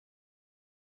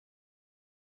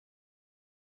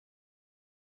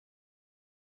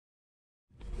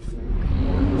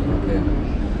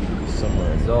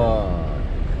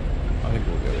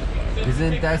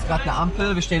da ist gerade eine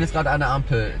Ampel, wir stehen jetzt gerade an einer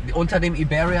Ampel. Unter dem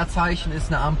Iberia-Zeichen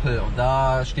ist eine Ampel und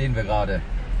da stehen wir gerade.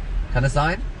 Kann es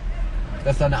sein,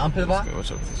 dass da eine Ampel war?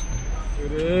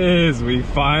 It is, we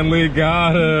finally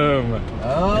got him.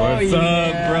 Oh, what's yeah.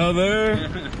 up, brother?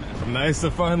 Nice to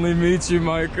finally meet you,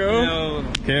 Maiko. Yo.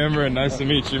 Cameron, nice to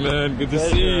meet you, man. Good to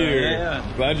see you. Yeah.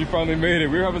 Glad you finally made it.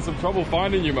 We were having some trouble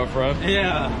finding you, my friend.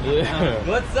 Yeah.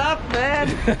 What's up, man?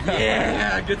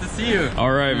 Yeah, good to see you.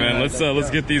 All right, man.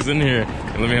 Let's get these in here.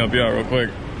 And let me help you out real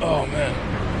quick. Oh man.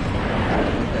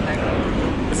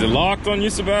 Is it locked on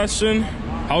you, Sebastian?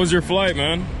 How was your flight,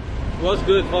 man? Was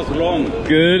good, was long.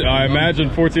 Good. I imagine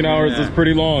 14 hours is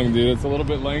pretty long, dude. It's a little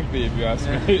bit lengthy, if you ask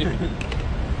me.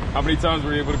 How many times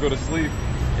were you able to go to sleep?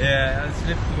 Yeah, I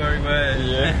slept very well.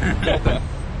 Yeah.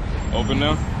 Open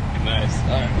now? Nice.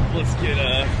 All right, let's get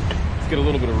a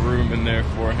little bit of room in there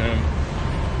for him.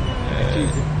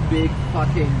 She's a big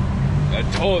fucking... I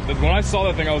told when I saw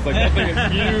that thing, I was like, that thing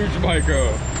is huge,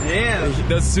 Maiko. Yeah.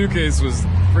 That suitcase was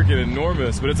freaking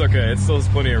enormous, but it's okay. It still has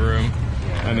plenty of room.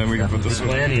 And then we can put this one.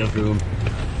 Plenty of room.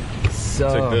 So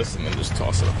take this and then just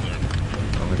toss it up there.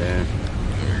 Over there.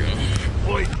 There we go.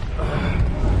 Boy.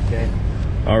 Okay.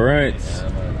 All right.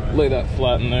 Lay that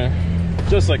flat in there.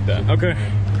 Just like that. Okay.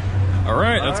 All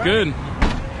right. That's good.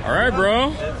 All right, bro.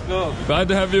 Let's go. Glad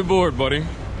to have you aboard, buddy.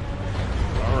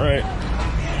 All right.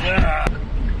 Yeah.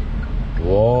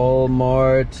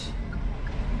 Walmart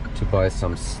to buy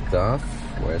some stuff.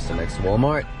 Where's the next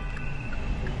Walmart?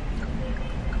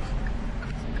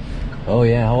 Oh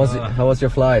yeah, how was it? How was your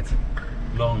flight?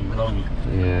 Long.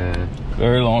 Yeah.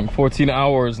 Very long. 14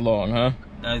 hours long, huh?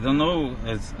 I don't know.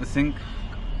 I think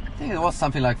it was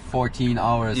something like 14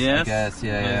 hours, yes. I guess.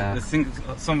 Yeah. I think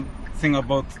something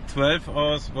about 12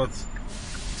 hours, but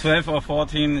 12 or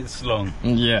 14 is long.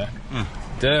 Yeah.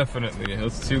 Definitely.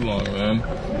 That's too long, man.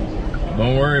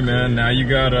 Don't worry, man. Now you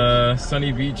got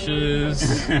sunny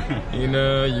beaches. You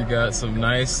know, you got some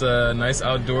nice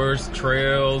outdoors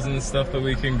trails and stuff that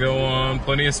we can go on.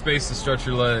 Plenty of space to stretch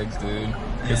your legs, dude.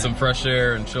 Get some fresh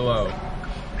air and chill out.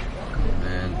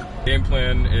 Man. Game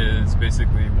plan is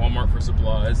basically Walmart for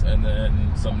supplies and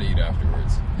then something to eat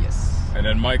afterwards. Yes. And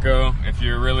then Maiko, if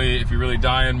you're really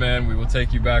dying, man, we will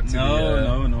take you back to the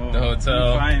hotel.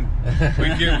 I'm fine.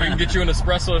 we can get you an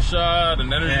espresso shot,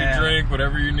 an energy drink,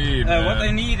 whatever you need. What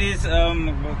I need is we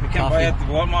can buy at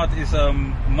Walmart is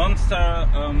Monster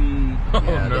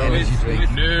energy drink.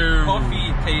 with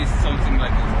coffee taste, something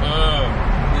like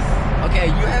this. Okay,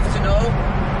 you have to know,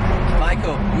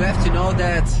 Maiko, you have to know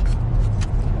that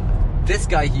this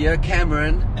guy here,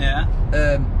 Cameron,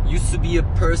 used to be a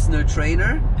personal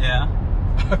trainer. Yeah.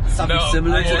 Something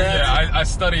similar to that. Yeah, I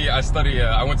study.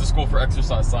 I went to school for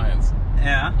exercise science.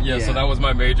 Yeah. So that was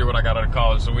my major when I got out of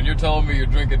college. So when you're telling me you're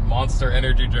drinking Monster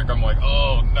energy drink, I'm like,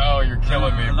 oh no, you're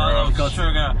killing me, bro. Because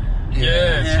sugar.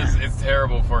 It's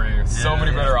terrible for you. So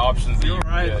many better options that You're you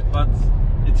can right, get. but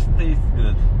it tastes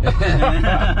good.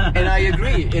 And I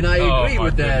agree.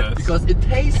 With that because it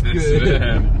tastes good,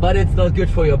 man. but it's not good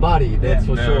for your body. That's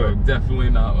for sure.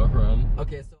 Definitely not, my friend.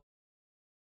 Okay, so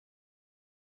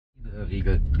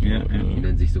Riegel. Yeah. Die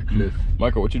nennen sich so Cliff.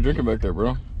 Michael, what you drinking back there,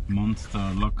 bro?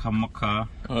 Monster Loca Mocha.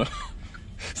 Is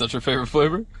that your favorite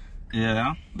flavor?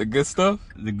 Yeah. The good stuff?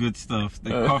 The good stuff.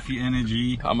 The coffee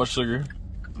energy. How much sugar?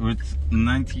 With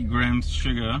 90 grams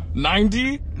sugar.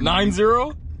 90? 90?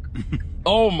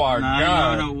 Oh my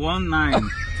god. No, 19.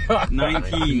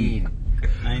 19.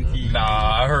 19.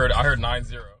 Nah, I heard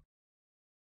 90.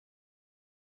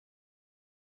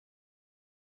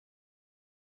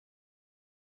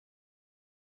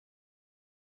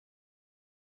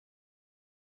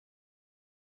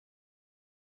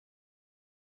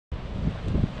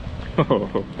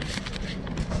 Oh,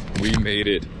 we made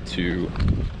it to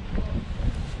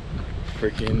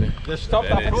freaking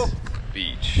Venice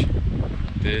Beach.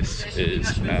 This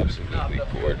is absolutely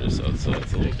gorgeous outside.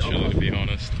 It's a little chilly, to be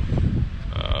honest.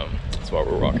 That's why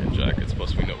we're rocking jackets.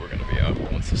 Plus, we know we're going to be out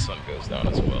once the sun goes down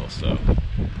as well. So,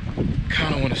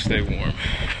 kind of want to stay warm.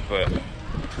 But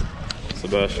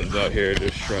Sebastian's out here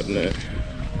just shredding it.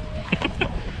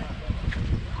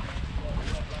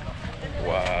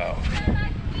 Wow.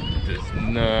 Does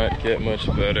not get much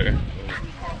better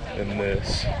than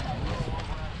this.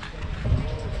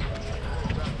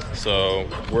 So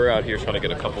we're out here trying to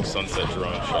get a couple sunset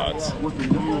drone shots.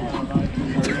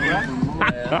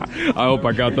 I hope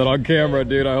I got that on camera,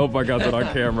 dude. I hope I got that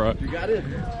on camera. You got it?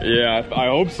 Yeah, I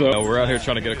hope so. We're out here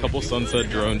trying to get a couple sunset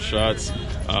drone shots.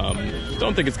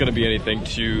 Don't think it's gonna be anything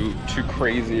too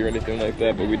crazy or anything like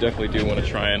that, but we definitely do want to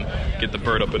try and get the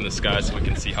bird up in the sky so we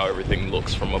can see how everything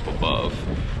looks from up above.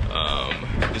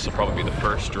 this will probably be the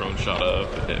first drone shot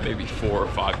of maybe 4 or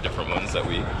 5 different ones that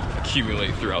we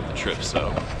accumulate throughout the trip.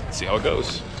 So let's see how it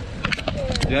goes.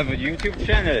 You have a YouTube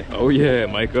channel? Oh yeah,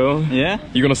 Maiko. Yeah?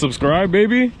 You gonna subscribe,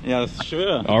 baby? Yes,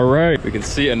 sure. All right, we can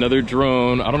see another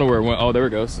drone. I don't know where it went. Oh, there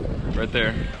it goes, right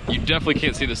there. You definitely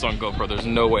can't see this on GoPro. There's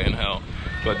no way in hell.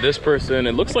 But this person,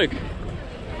 it looks like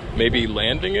maybe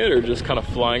landing it or just kind of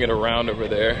flying it around over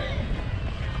there.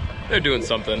 They're doing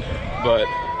something, but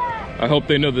I hope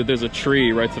they know that there's a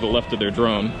tree right to the left of their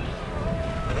drone.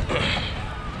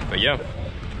 But yeah.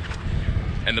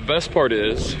 And the best part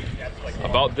is,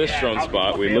 about this drone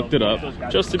spot, we looked it up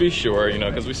just to be sure, you know,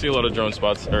 because we see a lot of drone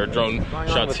spots or drone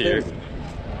shots here.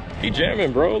 He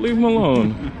jamming, bro. Leave him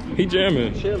alone. He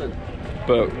jamming.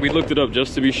 But we looked it up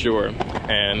just to be sure,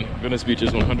 and Venice Beach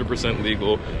is 100%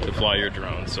 legal to fly your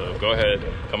drone. So go ahead,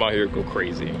 come out here, go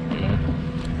crazy. You know?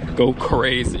 Go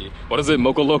crazy. What is it?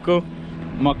 Mocha Loco?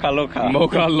 Mocha Loca.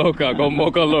 Mocha Loca. Go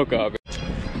Mocha Loca.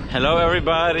 Hello,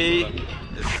 everybody.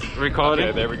 It's recording.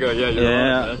 Okay, there we go. Yeah, you're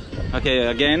on, Okay,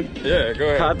 again. Yeah, go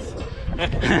ahead.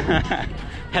 Cut.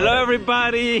 Hello,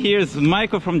 everybody. Here's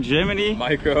Maiko from Germany.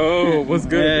 Maiko, what's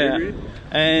good, baby?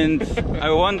 And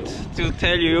I want to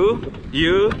tell you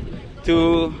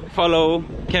to follow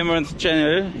Cameron's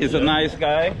channel. He's a nice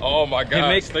guy. Oh my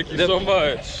gosh, thank you so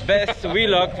much. Best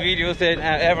vlog videos that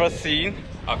I've ever seen.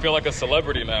 I feel like a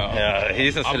celebrity now. Yeah,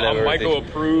 he's a celebrity. I'm Maiko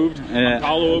approved. Yeah. I'm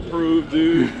Paulo approved,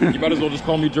 dude. You might as well just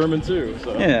call me German too.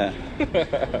 So. Yeah.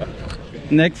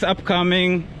 Next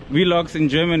upcoming vlogs in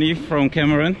Germany from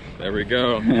Cameron. There we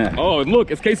go. Yeah. Oh, and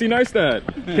look, it's Casey Neistat.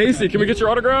 Casey, can we get your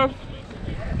autograph?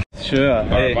 Sure. All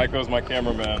right, Maiko's my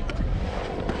cameraman.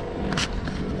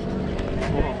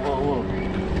 Whoa. All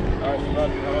right,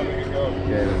 how long do we go?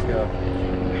 Okay, let's go.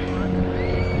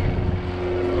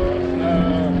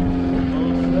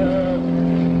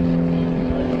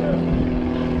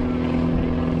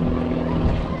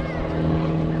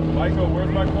 Maiko,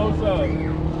 where's my close-up?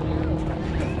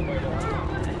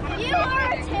 You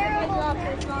are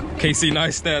terrible. Casey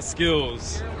Neistat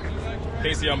skills.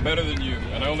 Casey, I'm better than you,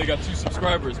 and I only got 2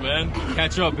 subscribers, man.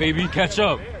 Catch up, baby, catch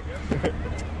up.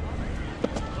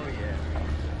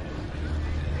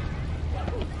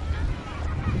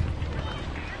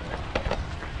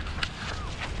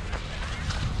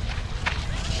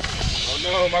 Oh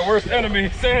no, my worst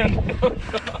enemy, sand.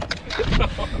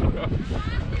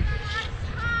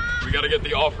 We gotta get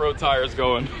the off-road tires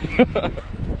going.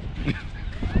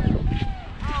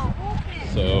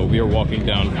 So we are walking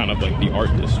down kind of like the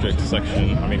art district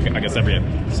section. I mean, I guess every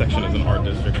section is an art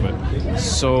district, but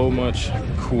so much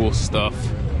cool stuff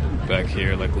back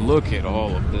here. Like, look at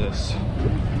all of this.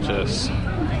 Just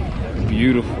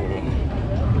beautiful,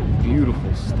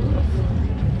 beautiful stuff.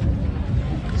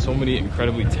 So many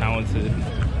incredibly talented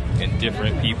and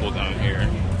different people down here.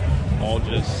 All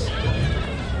just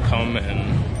come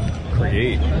and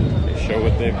create. They show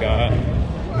what they've got,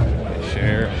 they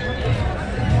share.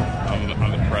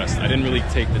 I'm impressed. I didn't really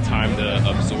take the time to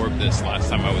absorb this last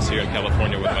time I was here in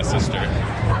California with my sister,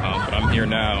 but I'm here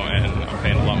now and I'm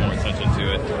paying a lot more attention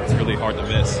to it. It's really hard to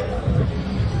miss.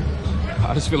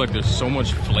 I just feel like there's so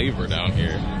much flavor down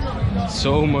here.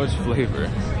 So much flavor.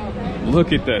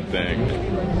 Look at that thing.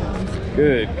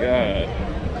 Good God.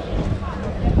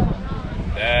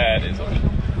 That is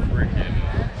freaking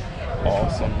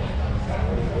awesome.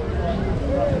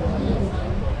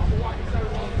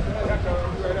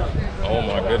 Oh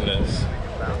my goodness.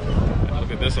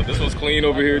 Look at this one. This one's clean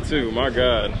over here too. My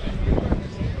God.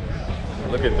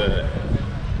 Look at that.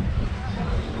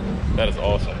 That is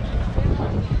awesome.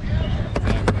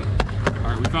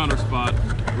 Alright, we found our spot.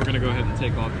 We're gonna go ahead and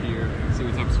take off here and see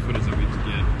what types of footage that we can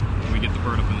get when we get the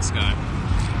bird up in the sky.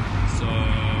 So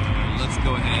let's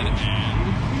go ahead and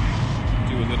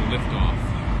do a little lift off.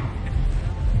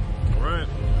 Alright.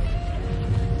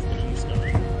 Let's get in the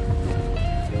sky.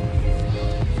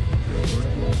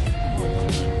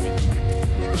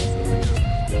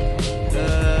 I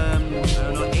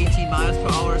don't know, 18 miles per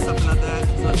hour or something like that.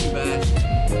 It's not too bad.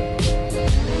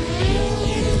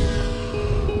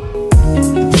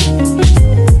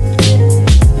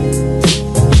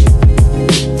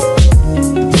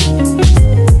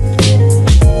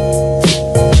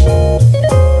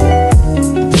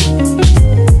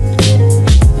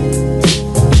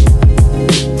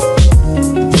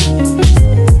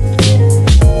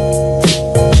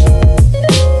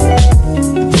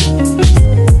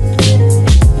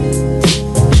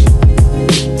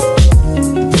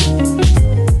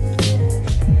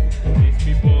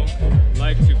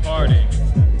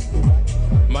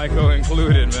 Maiko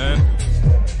included, man.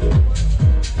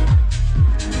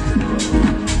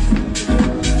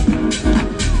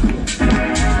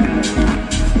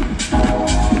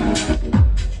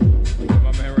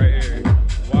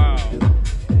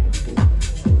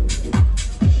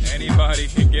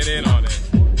 get in on it.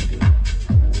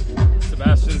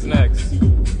 Sebastian's next.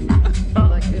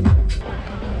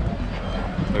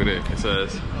 Look at it. It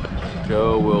says,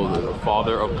 Joe Wilder, the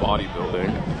father of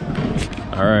bodybuilding.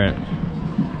 All right.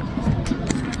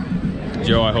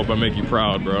 Joe, I hope I make you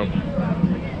proud, bro.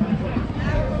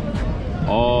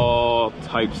 All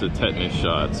types of tetanus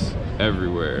shots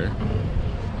everywhere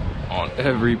on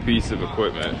every piece of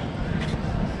equipment.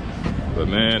 But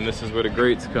man, this is where the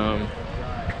greats come.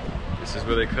 This is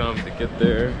where they come to get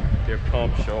their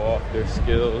pump, show off their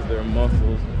skills, their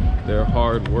muscles, their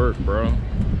hard work, bro.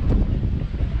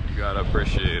 You gotta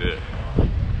appreciate it.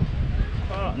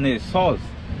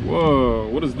 Whoa,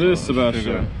 what is this,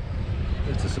 Sebastian?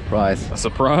 It's a surprise. A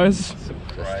surprise?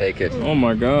 Let's take it. Oh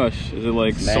my gosh. Is it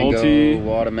like Mango, salty?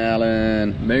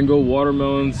 watermelon. Mango,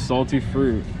 watermelon, salty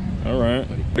fruit. All right.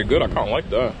 Pretty good. I kind of like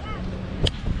that.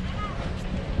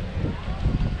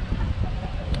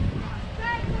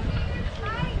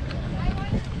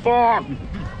 Fuck.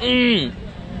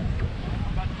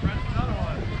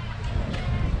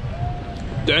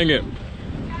 Dang it.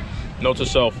 Note to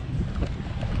self.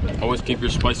 Always keep your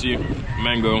spicy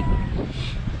mango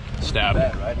stab.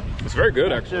 Right? It's very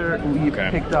good, actually. We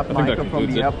picked up Maiko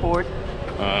from the airport.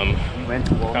 We went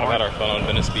to Walmart. Kind of had our fun on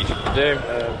Venice Beach today.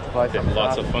 Did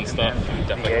lots of fun stuff.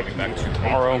 Definitely coming back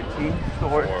tomorrow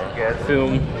for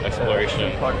film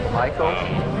exploration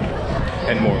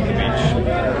and more of the beach.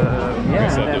 Like I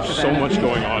said, there's so much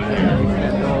going on here,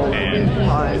 and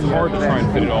it's hard to try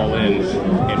and fit it all in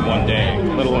one day,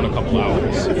 let alone a couple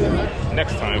hours.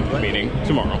 Next time, meaning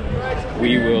tomorrow,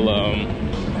 we will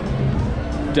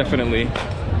definitely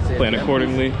plan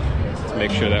accordingly to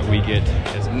make sure that we get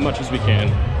as much as we can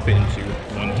fit into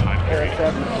one time period.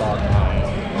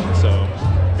 So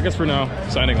I guess for now,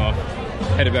 signing off,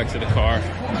 headed back to the car.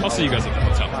 I'll see you guys at the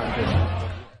hotel.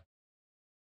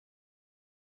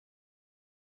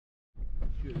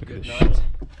 Look at this shit. Look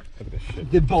at this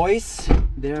shit. The boys,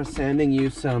 they're sending you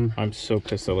some. I'm so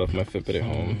pissed I left my Fitbit at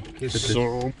home.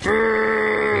 So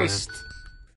pissed.